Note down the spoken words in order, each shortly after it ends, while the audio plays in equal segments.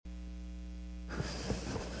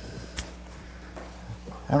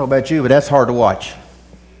I don't know about you, but that's hard to watch.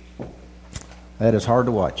 That is hard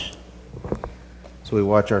to watch. So we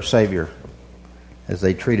watch our Savior as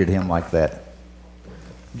they treated him like that.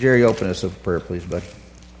 Jerry, open us up a prayer, please, buddy.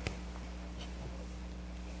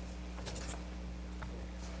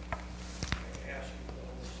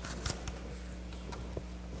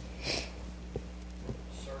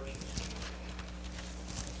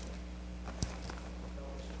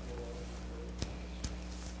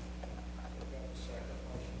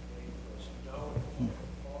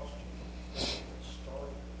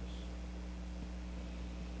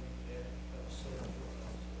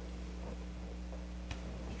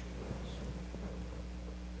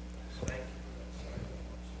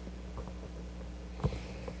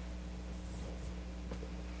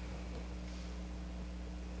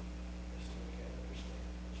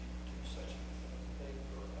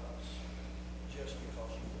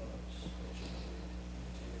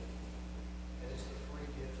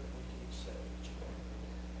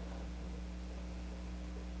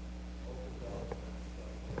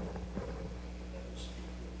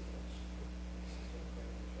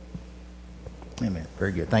 Amen.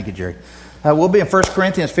 Very good. Thank you, Jerry. We'll be in 1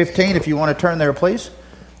 Corinthians 15 if you want to turn there, please.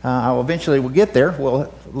 We'll get there. We're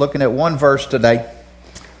looking at one verse today.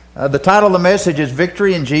 The title of the message is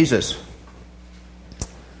Victory in Jesus.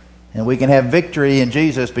 And we can have victory in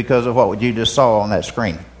Jesus because of what you just saw on that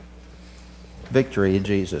screen. Victory in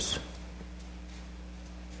Jesus.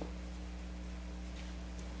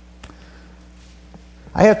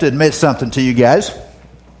 I have to admit something to you guys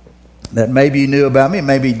that maybe you knew about me,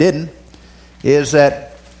 maybe you didn't. Is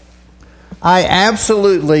that I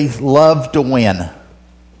absolutely love to win.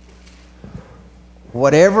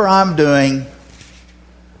 Whatever I'm doing,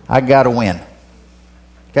 I got to win.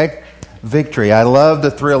 Okay? Victory. I love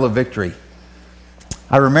the thrill of victory.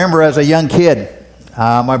 I remember as a young kid,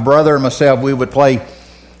 my brother and myself, we would play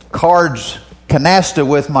cards canasta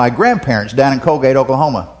with my grandparents down in Colgate,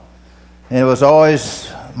 Oklahoma. And it was always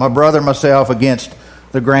my brother and myself against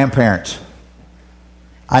the grandparents.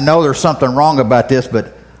 I know there's something wrong about this,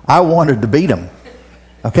 but I wanted to beat them.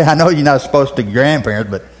 Okay, I know you're not supposed to be grandparents,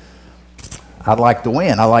 but I'd like to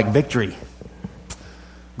win. I like victory.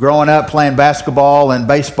 Growing up playing basketball and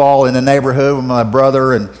baseball in the neighborhood with my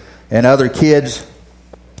brother and other kids,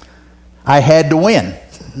 I had to win.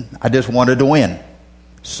 I just wanted to win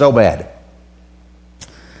so bad.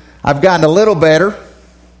 I've gotten a little better,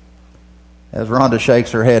 as Rhonda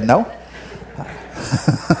shakes her head no.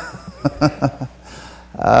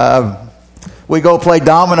 We go play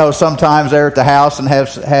dominoes sometimes there at the house and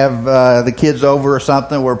have the kids over or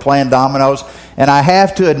something. We're playing dominoes. And I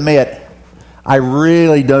have to admit, I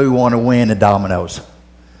really do want to win the dominoes.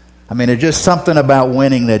 I mean, it's just something about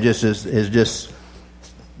winning that just is just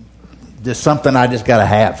something I just got to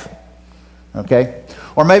have. Okay?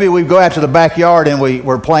 Or maybe we go out to the backyard and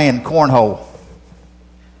we're playing cornhole.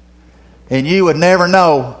 And you would never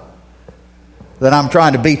know that I'm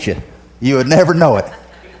trying to beat you. You would never know it.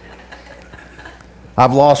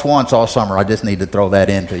 I've lost once all summer. I just need to throw that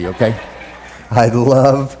into you, okay? I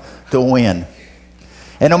love to win.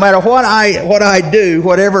 And no matter what I do,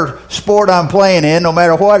 whatever sport I'm playing in, no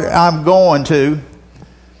matter what I'm going to,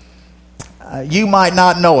 you might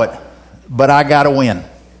not know it, but I got to win.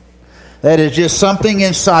 That is just something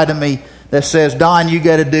inside of me that says, Don, you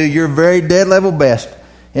got to do your very dead level best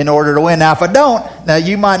in order to win. Now, if I don't, now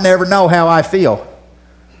you might never know how I feel.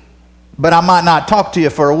 But I might not talk to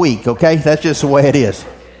you for a week, okay? That's just the way it is.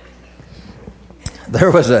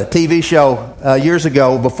 There was a TV show years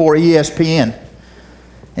ago before ESPN,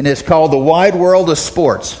 and it's called The Wide World of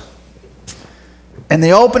Sports. And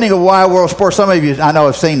the opening of Wide World of Sports, some of you I know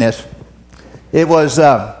have seen this. It was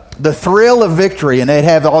the thrill of victory, and they'd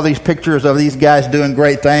have all these pictures of these guys doing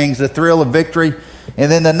great things, the thrill of victory.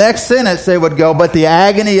 And then the next sentence they would go, but the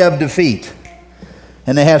agony of defeat.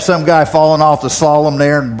 And they have some guy falling off the slalom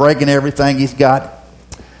there and breaking everything he's got.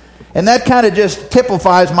 And that kind of just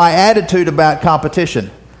typifies my attitude about competition.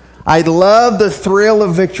 I love the thrill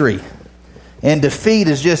of victory. And defeat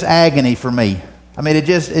is just agony for me. I mean, it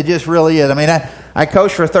just really is. I mean, I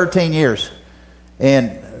coached for 13 years.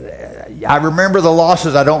 And I remember the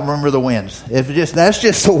losses. I don't remember the wins. That's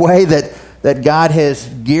just the way that God has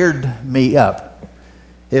geared me up.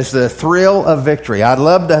 It's the thrill of victory. I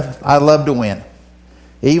love to win.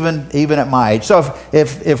 Even at my age. So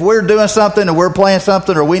if we're doing something or we're playing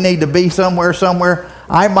something or we need to be somewhere,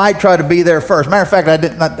 I might try to be there first. Matter of fact,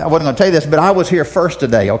 I wasn't going to tell you this, but I was here first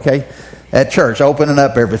today, okay, at church, opening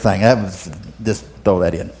up everything. Just throw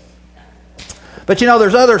that in. But you know,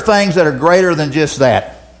 there's other things that are greater than just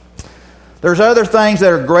that. There's other things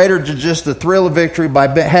that are greater than just the thrill of victory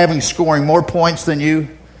by scoring more points than you,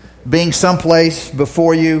 being someplace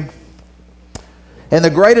before you. And the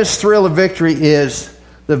greatest thrill of victory is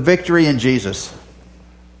the victory in Jesus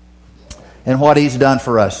and what He's done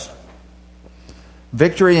for us.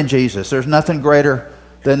 Victory in Jesus. There's nothing greater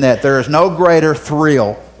than that. There is no greater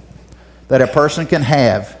thrill that a person can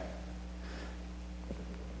have.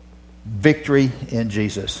 Victory in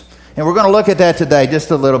Jesus. And we're going to look at that today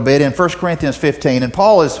just a little bit in 1 Corinthians 15. And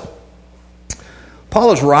Paul is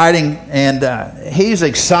writing, and he's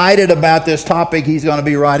excited about this topic he's going to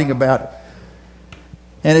be writing about.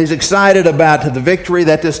 And he's excited about the victory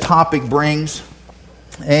that this topic brings.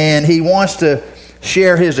 And he wants to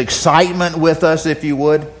share his excitement with us, if you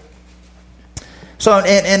would. So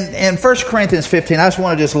in 1 Corinthians 15, I just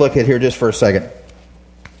want to just look at here just for a second.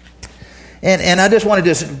 And I just want to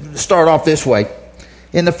just start off this way.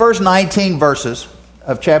 In the first 19 verses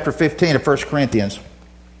of chapter 15 of 1 Corinthians,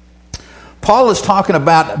 Paul is talking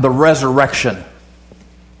about the resurrection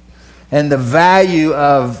and the value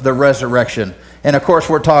of the resurrection. And of course,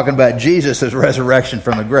 we're talking about Jesus' resurrection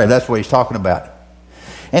from the grave. That's what he's talking about.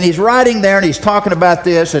 And he's writing there and he's talking about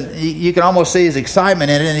this, and you can almost see his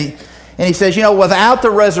excitement in it. And he says, without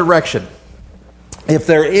the resurrection, if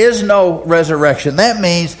there is no resurrection, that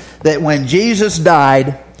means that when Jesus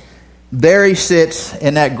died, there he sits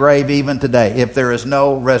in that grave even today, if there is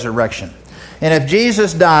no resurrection. And if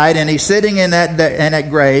Jesus died and he's sitting in that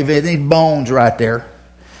grave, and these bones right there,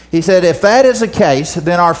 he said, if that is the case,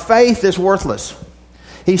 then our faith is worthless.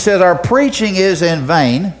 He said, our preaching is in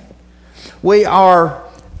vain. We are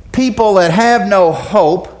people that have no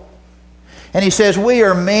hope. And he says, we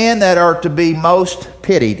are men that are to be most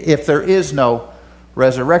pitied if there is no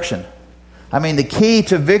resurrection. I mean, the key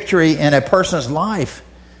to victory in a person's life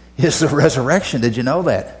is the resurrection. Did you know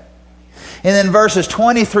that? And then verses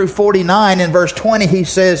 20 through 49, in verse 20 he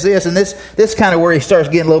says this, and this is kind of where he starts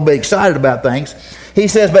getting a little bit excited about things. He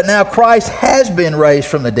says, but now Christ has been raised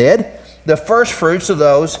from the dead, the first fruits of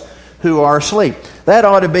those who are asleep. That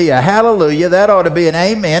ought to be a hallelujah. That ought to be an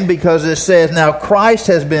amen, because it says, now Christ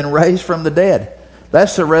has been raised from the dead.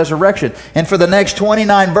 That's the resurrection. And for the next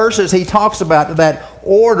 29 verses, he talks about that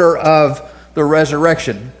order of the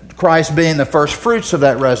resurrection, Christ being the first fruits of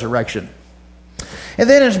that resurrection. And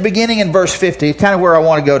then it's beginning in verse 50, kind of where I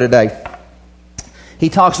want to go today. He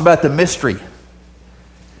talks about the mystery.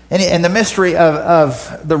 And the mystery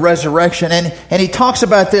of the resurrection. And he talks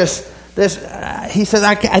about this he says,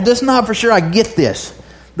 I'm just not for sure I get this.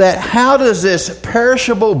 That how does this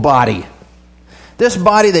perishable body, this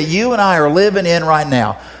body that you and I are living in right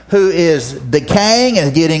now, who is decaying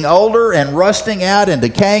and getting older and rusting out and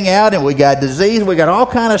decaying out, and we got disease, we got all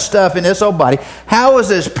kind of stuff in this old body. How is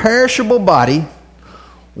this perishable body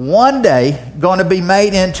one day going to be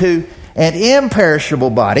made into an imperishable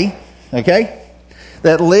body, okay,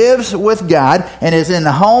 that lives with God and is in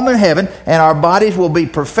the home in heaven, and our bodies will be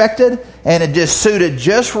perfected and it just suited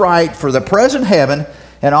just right for the present heaven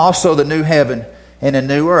and also the new heaven and a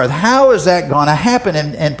new earth? How is that going to happen?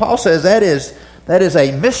 And Paul says that is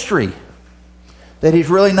a mystery, that he's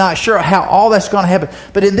really not sure how all that's going to happen.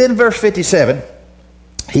 But then verse 57,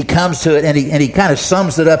 he comes to it and he kind of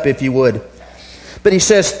sums it up, if you would. But he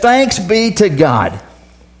says, thanks be to God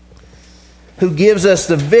who gives us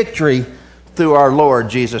the victory through our Lord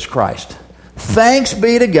Jesus Christ. Thanks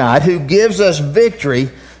be to God who gives us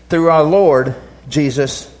victory through our Lord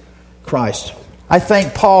Jesus Christ. I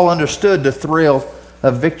think Paul understood the thrill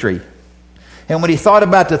of victory. And when he thought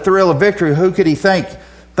about the thrill of victory, who could he think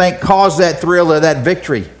caused that thrill of that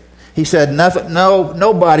victory? He said,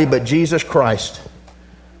 nobody but Jesus Christ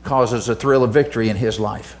causes a thrill of victory in his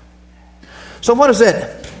life. So what does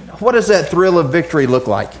that thrill of victory look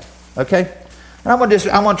like? Okay? I'm going to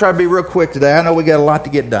try to be real quick today. I know we got a lot to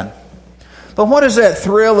get done. But what does that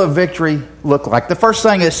thrill of victory look like? The first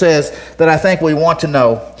thing it says that I think we want to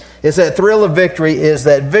know is that thrill of victory is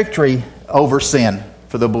that victory over sin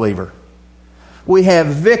for the believer. We have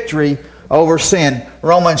victory over sin.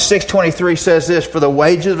 Romans 6:23 says this, for the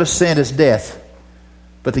wages of sin is death,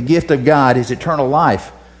 but the gift of God is eternal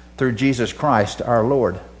life through Jesus Christ our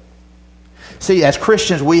Lord. See, as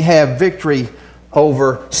Christians, we have victory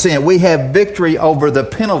over sin. We have victory over the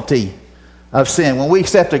penalty of sin. When we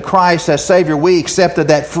accepted Christ as Savior, we accepted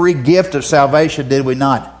that free gift of salvation, did we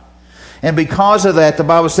not? And because of that, the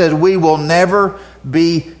Bible says we will never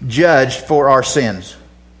be judged for our sins.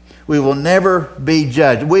 We will never be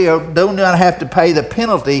judged. We do not have to pay the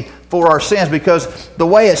penalty for our sins, because the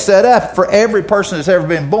way it's set up, for every person that's ever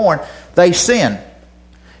been born, they sin.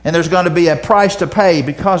 And there's going to be a price to pay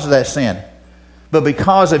because of that sin. But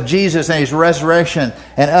because of Jesus and His resurrection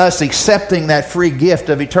and us accepting that free gift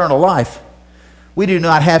of eternal life, We do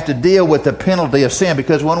not have to deal with the penalty of sin,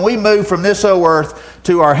 because when we move from this old earth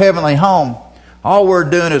to our heavenly home, all we're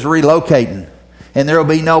doing is relocating. And there will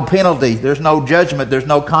be no penalty. There's no judgment. There's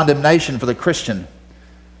no condemnation for the Christian.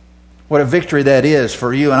 What a victory that is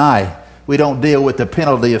for you and I. We don't deal with the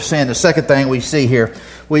penalty of sin. The second thing we see here,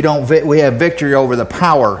 we have victory over the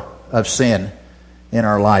power of sin in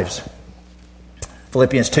our lives.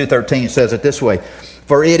 Philippians 2:13 says it this way: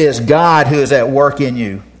 "For it is God who is at work in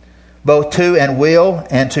you, both to and will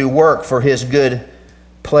and to work for His good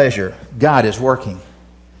pleasure." God is working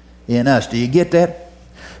in us. Do you get that?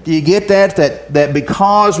 Do you get that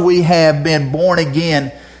because we have been born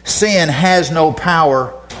again, sin has no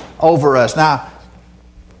power over us? Now,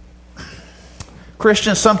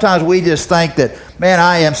 Christians, sometimes we just think that, man,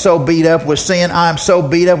 I am so beat up with sin. I am so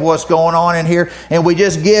beat up with what's going on in here. And we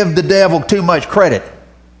just give the devil too much credit.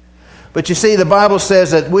 But you see, the Bible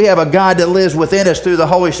says that we have a God that lives within us through the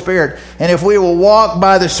Holy Spirit. And if we will walk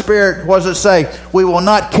by the Spirit, what does it say? We will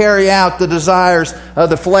not carry out the desires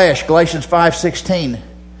of the flesh. Galatians 5:16.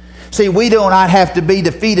 See, we do not have to be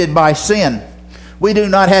defeated by sin. We do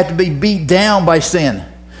not have to be beat down by sin,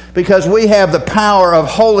 because we have the power of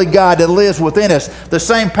holy God that lives within us. The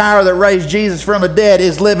same power that raised Jesus from the dead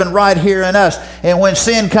is living right here in us. And when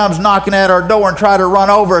sin comes knocking at our door and try to run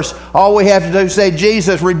over us, all we have to do is say,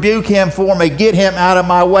 "Jesus, rebuke him for me. Get him out of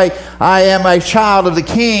my way. I am a child of the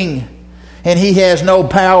King, and he has no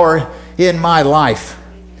power in my life."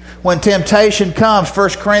 When temptation comes,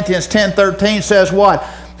 1 Corinthians 10:13 says what?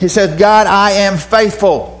 He says, "God, I am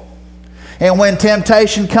faithful." And when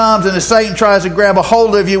temptation comes and Satan tries to grab a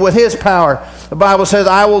hold of you with his power, the Bible says,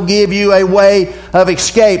 "I will give you a way of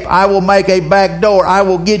escape. I will make a back door. I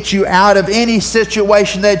will get you out of any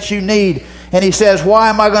situation that you need." And he says, why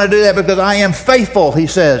am I going to do that? Because I am faithful, he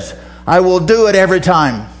says. I will do it every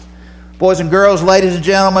time. Boys and girls, ladies and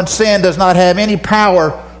gentlemen, sin does not have any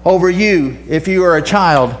power over you if you are a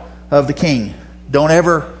child of the King. Don't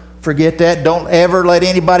ever forget that. Don't ever let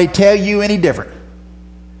anybody tell you any different.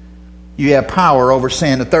 You have power over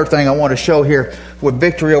sin. The third thing I want to show here with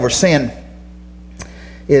victory over sin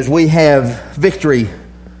is we have victory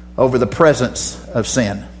over the presence of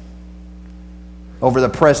sin. Over the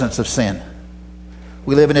presence of sin.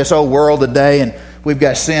 We live in this old world today, and we've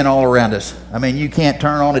got sin all around us. I mean, you can't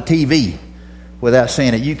turn on a TV without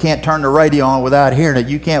seeing it. You can't turn the radio on without hearing it.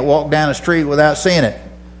 You can't walk down the street without seeing it.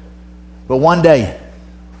 But one day,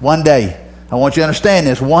 I want you to understand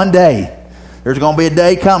this, one day, there's going to be a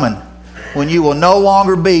day coming when you will no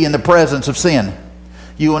longer be in the presence of sin.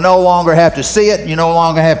 You will no longer have to see it. You no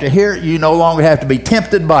longer have to hear it. You no longer have to be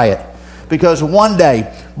tempted by it. Because one day,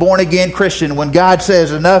 born-again Christian, when God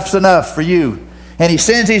says enough's enough for you, and he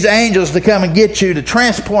sends these angels to come and get you, to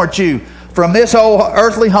transport you from this old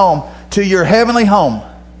earthly home to your heavenly home,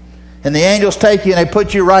 and the angels take you and they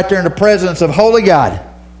put you right there in the presence of holy God,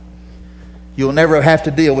 you'll never have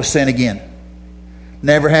to deal with sin again.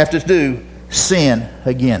 Never have to do sin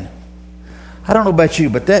again. I don't know about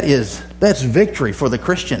you, but that's victory for the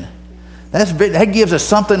Christian. That gives us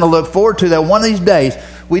something to look forward to, that one of these days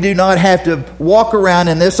we do not have to walk around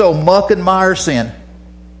in this old muck and mire sin,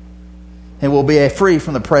 and we'll be free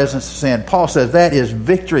from the presence of sin. Paul says that is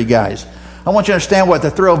victory, guys. I want you to understand what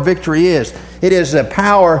the thrill of victory is. It is the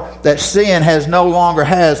power that sin no longer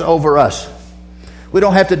has over us. We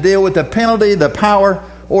don't have to deal with the penalty, the power,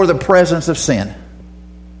 or the presence of sin.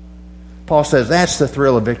 Paul says that's the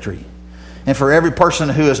thrill of victory. And for every person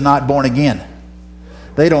who is not born again,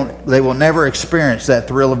 they will never experience that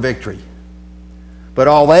thrill of victory. But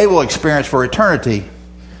all they will experience for eternity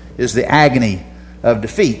is the agony of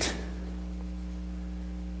defeat.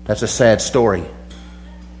 That's a sad story.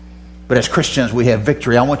 But as Christians, we have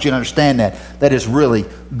victory. I want you to understand that. That is really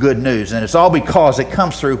good news. And it's all because it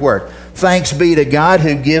comes through where? Thanks be to God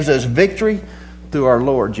who gives us victory through our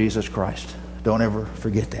Lord Jesus Christ. Don't ever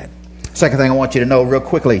forget that. Second thing I want you to know real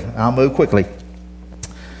quickly. I'll move quickly.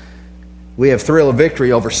 We have thrill of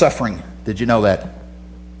victory over suffering. Did you know that?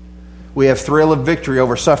 We have thrill of victory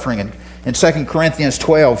over suffering. And in 2 Corinthians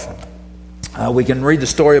 12, we can read the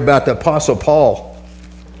story about the Apostle Paul.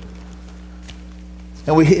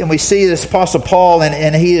 And we see this Apostle Paul,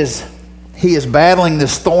 and he is battling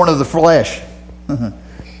this thorn of the flesh.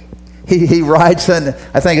 He writes in,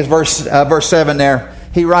 I think it's verse 7 there.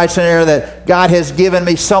 He writes in there that God has given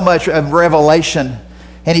me so much of revelation,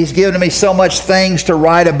 and He's given me so much things to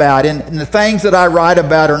write about. And the things that I write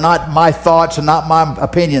about are not my thoughts and not my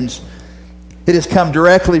opinions. It has come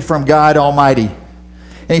directly from God Almighty.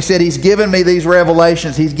 And he said He's given me these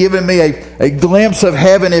revelations. He's given me a glimpse of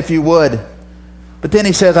heaven, if you would. But then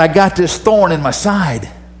he says, I got this thorn in my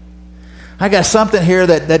side. I got something here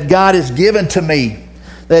that God has given to me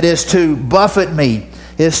that is to buffet me,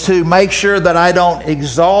 is to make sure that I don't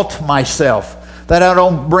exalt myself, that I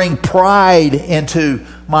don't bring pride into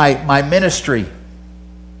my ministry.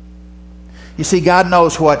 You see, God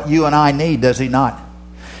knows what you and I need, does He not?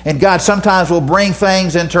 And God sometimes will bring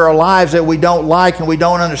things into our lives that we don't like and we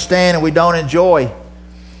don't understand and we don't enjoy.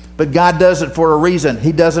 But God does it for a reason.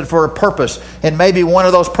 He does it for a purpose. And maybe one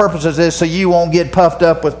of those purposes is so you won't get puffed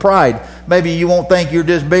up with pride. Maybe you won't think you're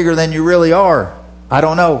just bigger than you really are. I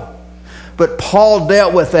don't know. But Paul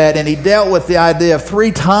dealt with that, and he dealt with the idea of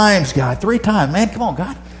 3 times, God. 3 times. Man, come on,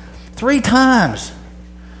 God. 3 times.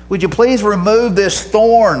 Would you please remove this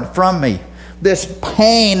thorn from me? This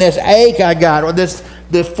pain, this ache I got, or this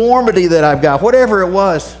deformity that I've got, whatever it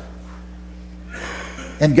was.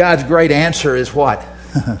 And God's great answer is what?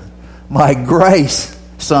 My grace,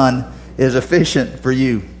 son, is efficient for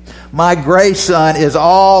you. My grace, son, is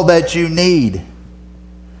all that you need.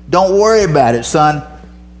 Don't worry about it, son.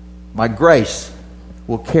 My grace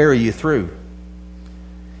will carry you through.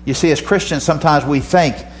 You see, as Christians, sometimes we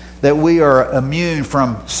think that we are immune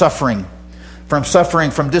from suffering,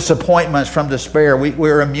 from disappointments, from despair.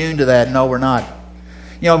 We're immune to that. No, we're not.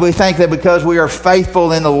 You know, we think that because we are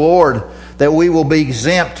faithful in the Lord, that we will be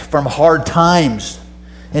exempt from hard times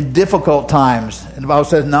and difficult times. And the Bible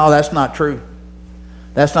says, no, that's not true.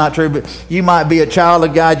 That's not true. But you might be a child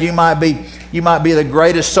of God. You might be the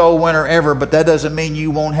greatest soul winner ever, but that doesn't mean you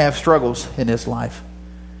won't have struggles in this life.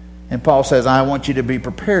 And Paul says, I want you to be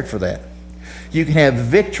prepared for that. You can have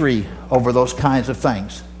victory over those kinds of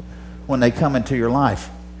things when they come into your life.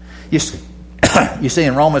 You see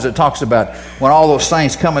in Romans it talks about when all those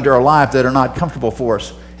things come into our life that are not comfortable for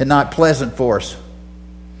us and not pleasant for us.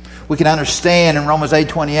 We can understand in Romans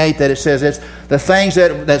 8:28 that it says it's the things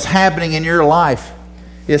that's happening in your life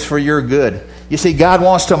is for your good. You see, God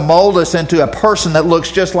wants to mold us into a person that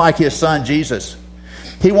looks just like His Son, Jesus.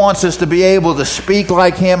 He wants us to be able to speak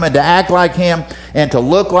like Him and to act like Him and to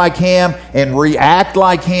look like Him and react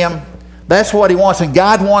like Him. That's what He wants. And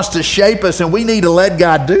God wants to shape us, and we need to let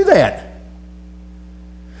God do that.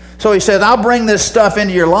 So He says, I'll bring this stuff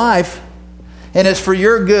into your life, and it's for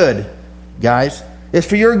your good, guys. It's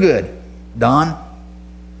for your good, Don.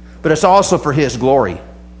 But it's also for His glory.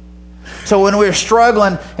 So when we're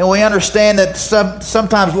struggling and we understand that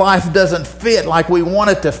sometimes life doesn't fit like we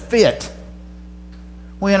want it to fit,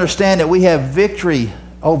 we understand that we have victory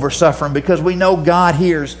over suffering because we know God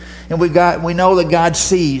hears, and we know that God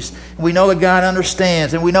sees, and we know that God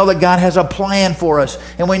understands, and we know that God has a plan for us,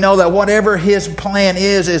 and we know that whatever His plan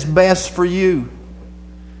is best for you.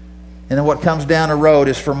 And then what comes down the road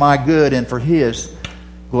is for my good and for His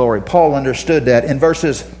glory. Paul understood that. In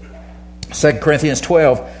verses 2 Corinthians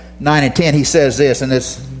 12, 9 and 10, he says this, and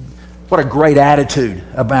it's what a great attitude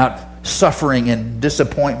about suffering and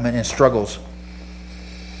disappointment and struggles.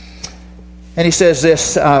 And he says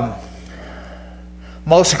this,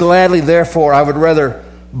 most gladly, therefore, I would rather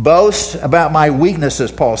boast about my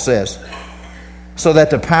weaknesses, Paul says, so that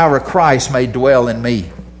the power of Christ may dwell in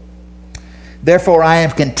me. Therefore, I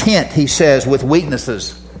am content, he says, with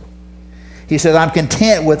weaknesses. He says, I'm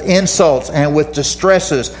content with insults and with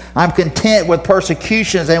distresses. I'm content with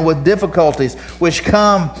persecutions and with difficulties which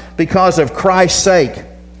come because of Christ's sake.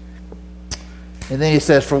 And then he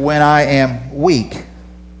says, for when I am weak,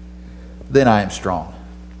 then I am strong.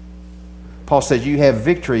 Paul says you have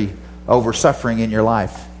victory over suffering in your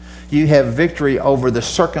life. You have victory over the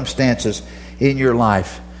circumstances in your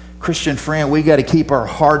life. Christian friend, we got to keep our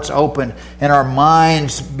hearts open and our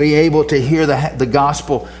minds be able to hear the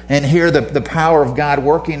gospel and hear the power of God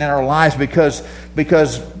working in our lives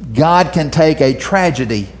because God can take a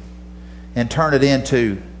tragedy and turn it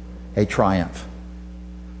into a triumph.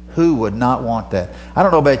 Who would not want that? I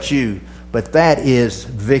don't know about you, but that is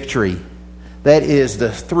victory. That is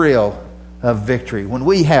the thrill of victory. When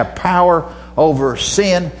we have power over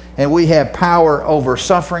sin and we have power over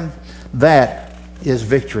suffering, that is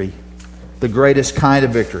victory. The greatest kind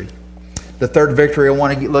of victory. The third victory I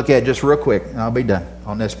want to look at just real quick, and I'll be done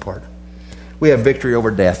on this part. We have victory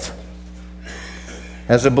over death.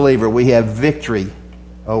 As a believer, we have victory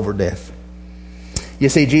over death. You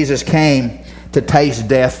see, Jesus came to taste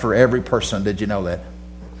death for every person. Did you know that?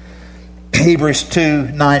 Hebrews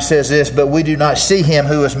 2:9 says this, but we do not see Him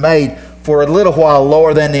who is made for a little while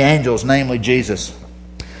lower than the angels, namely Jesus,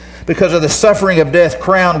 because of the suffering of death,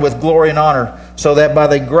 crowned with glory and honor, so that by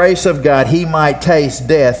the grace of God He might taste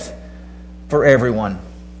death for everyone.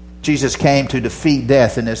 Jesus came to defeat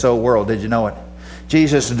death in this old world. Did you know it?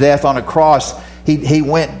 Jesus' death on a cross, He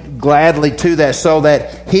went gladly to that so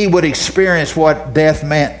that He would experience what death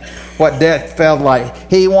meant, what death felt like.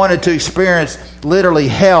 He wanted to experience literally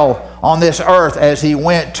hell on this earth as he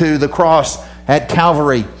went to the cross at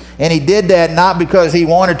Calvary. And he did that not because he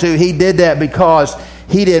wanted to. He did that because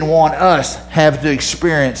he didn't want us have to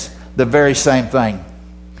experience the very same thing.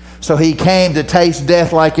 So he came to taste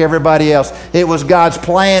death like everybody else. It was God's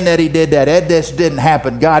plan that he did that. It just didn't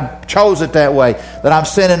happen. God chose it that way, that I'm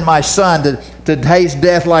sending my son to taste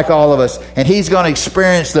death like all of us. And he's going to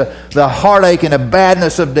experience the heartache and the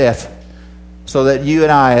badness of death so that you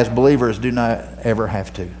and I as believers do not ever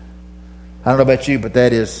have to. I don't know about you, but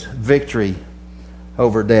that is victory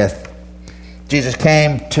over death. Jesus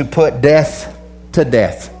came to put death, to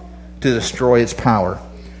destroy its power.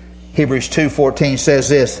 Hebrews 2:14 says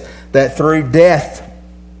this, that through death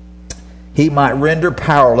he might render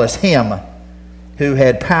powerless him who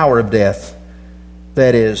had power of death,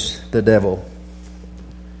 that is, the devil.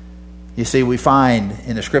 You see, we find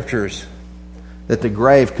in the Scriptures that the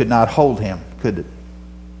grave could not hold him, could it?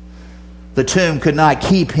 The tomb could not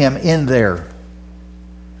keep him in there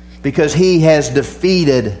because he has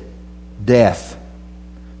defeated death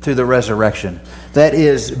through the resurrection. That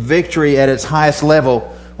is victory at its highest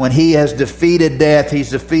level. When he has defeated death, he's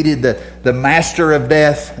defeated the master of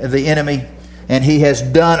death, the enemy, and he has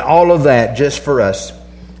done all of that just for us.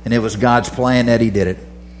 And it was God's plan that he did it.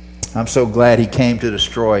 I'm so glad he came to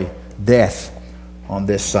destroy death on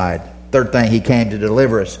this side. Third thing, he came to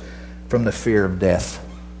deliver us from the fear of death.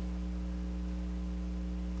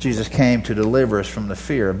 Jesus came to deliver us from the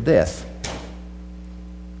fear of death.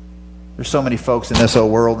 There's so many folks in this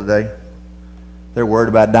old world today. They're worried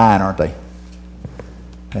about dying, aren't they?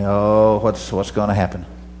 Oh, what's going to happen?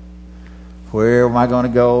 Where am I going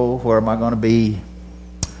to go? Where am I going to be?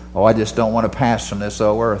 Oh, I just don't want to pass from this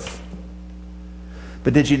old earth.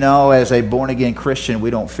 But did you know, as a born-again Christian,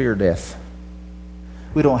 we don't fear death.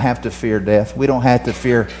 We don't have to fear death. We don't have to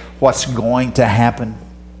fear what's going to happen.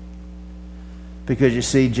 Because you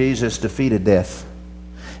see, Jesus defeated death.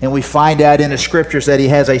 And we find out in the Scriptures that he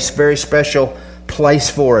has a very special place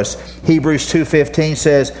for us. Hebrews 2:15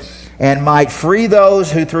 says, and might free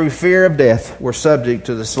those who through fear of death were subject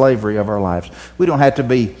to the slavery of our lives. We don't have to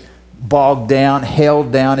be bogged down,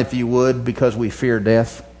 held down, if you would, because we fear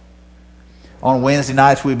death. On Wednesday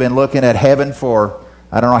nights, we've been looking at heaven for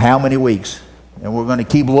I don't know how many weeks. And we're going to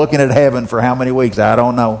keep looking at heaven for how many weeks? I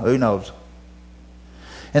don't know. Who knows?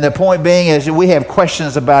 And the point being is that we have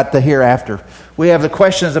questions about the hereafter. We have the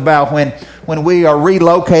questions about when we are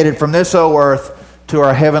relocated from this old earth to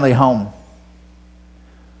our heavenly home.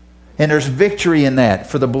 And there's victory in that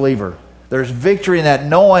for the believer. There's victory in that,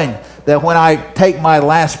 knowing that when I take my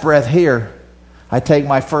last breath here, I take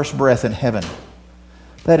my first breath in heaven.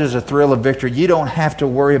 That is a thrill of victory. You don't have to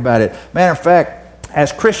worry about it. Matter of fact,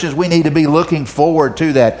 as Christians, we need to be looking forward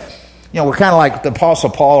to that. You know, we're kind of like the Apostle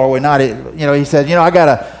Paul, are we not? You know, he said, I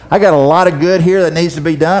got a lot of good here that needs to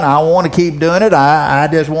be done. I want to keep doing it. I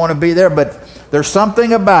just want to be there. But there's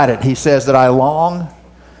something about it, he says, that I long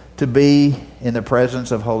to be in the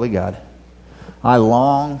presence of holy God. I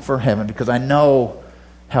long for heaven because I know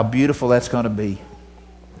how beautiful that's going to be.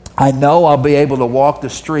 I know I'll be able to walk the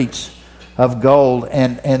streets of gold,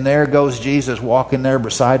 and there goes Jesus walking there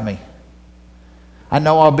beside me. I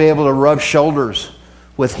know I'll be able to rub shoulders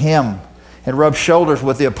with him and rub shoulders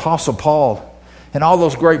with the Apostle Paul and all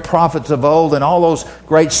those great prophets of old and all those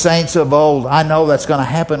great saints of old. I know that's going to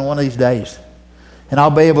happen one of these days. And I'll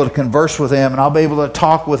be able to converse with them, and I'll be able to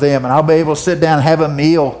talk with them, and I'll be able to sit down and have a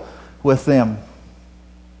meal with them.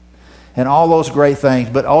 And all those great things.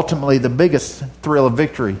 But ultimately, the biggest thrill of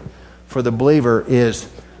victory for the believer is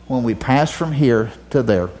when we pass from here to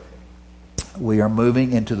there, we are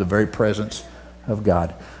moving into the very presence of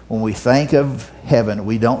God. When we think of heaven,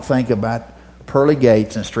 we don't think about pearly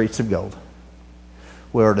gates and streets of gold.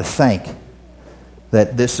 We are to think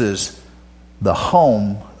that this is the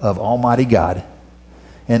home of Almighty God.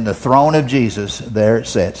 And the throne of Jesus, there it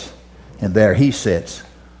sits. And there he sits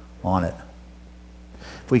on it.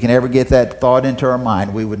 If we can ever get that thought into our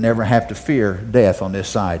mind, we would never have to fear death on this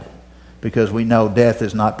side. Because we know death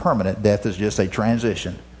is not permanent. Death is just a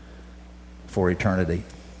transition for eternity.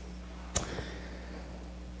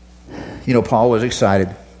 You know, Paul was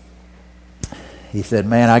excited. He said,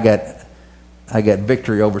 man, I got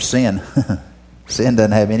victory over sin. Sin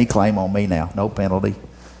doesn't have any claim on me now. No penalty.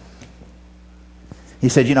 He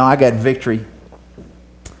said, I got victory.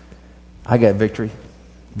 I got victory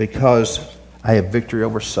because I have victory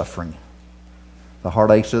over suffering. The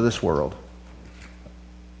heartaches of this world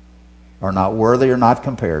are not worthy or not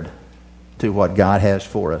compared to what God has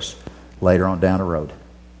for us later on down the road.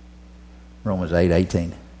 Romans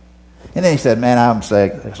 8:18. And then he said, man, I'm so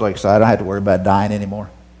excited. I don't have to worry about dying anymore.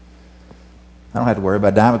 I don't have to worry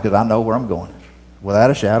about dying because I know where I'm going, without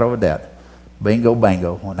a shadow of a doubt. Bingo,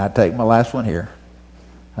 bango. When I take my last one here,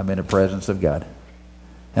 I'm in the presence of God.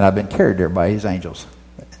 And I've been carried there by his angels.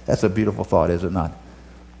 That's a beautiful thought, is it not?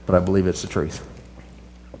 But I believe it's the truth.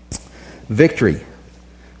 Victory.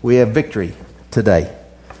 We have victory today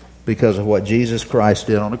because of what Jesus Christ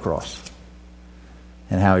did on the cross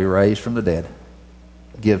and how he raised from the dead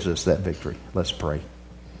gives us that victory. Let's pray.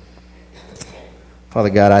 Father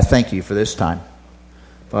God, I thank you for this time.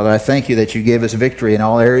 Father, I thank you that you gave us victory in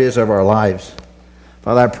all areas of our lives.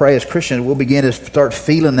 Father, I pray as Christians we'll begin to start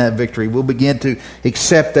feeling that victory. We'll begin to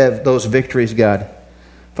accept those victories, God.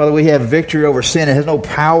 Father, we have victory over sin. It has no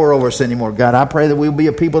power over us anymore, God. I pray that we'll be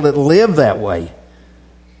a people that live that way.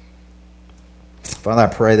 Father, I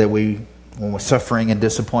pray that when suffering and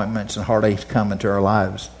disappointments and heartaches come into our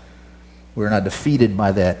lives, we're not defeated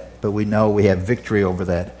by that, but we know we have victory over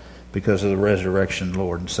that because of the resurrection,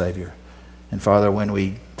 Lord and Savior. And Father, when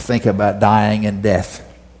we think about dying and death,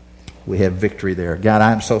 we have victory there. God,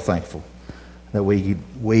 I'm so thankful that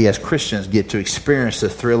we as Christians get to experience the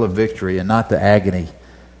thrill of victory and not the agony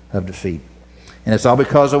of defeat. And it's all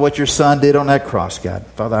because of what your Son did on that cross, God.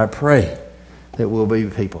 Father, I pray that we'll be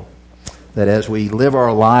people that as we live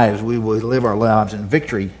our lives, we will live our lives in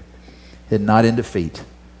victory and not in defeat,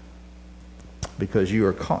 because you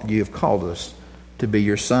have called us to be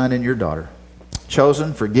your son and your daughter,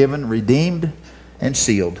 chosen, forgiven, redeemed, and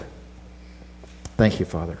sealed. Thank you,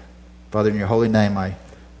 Father. Father, in your holy name I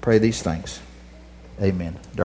pray these things. Amen.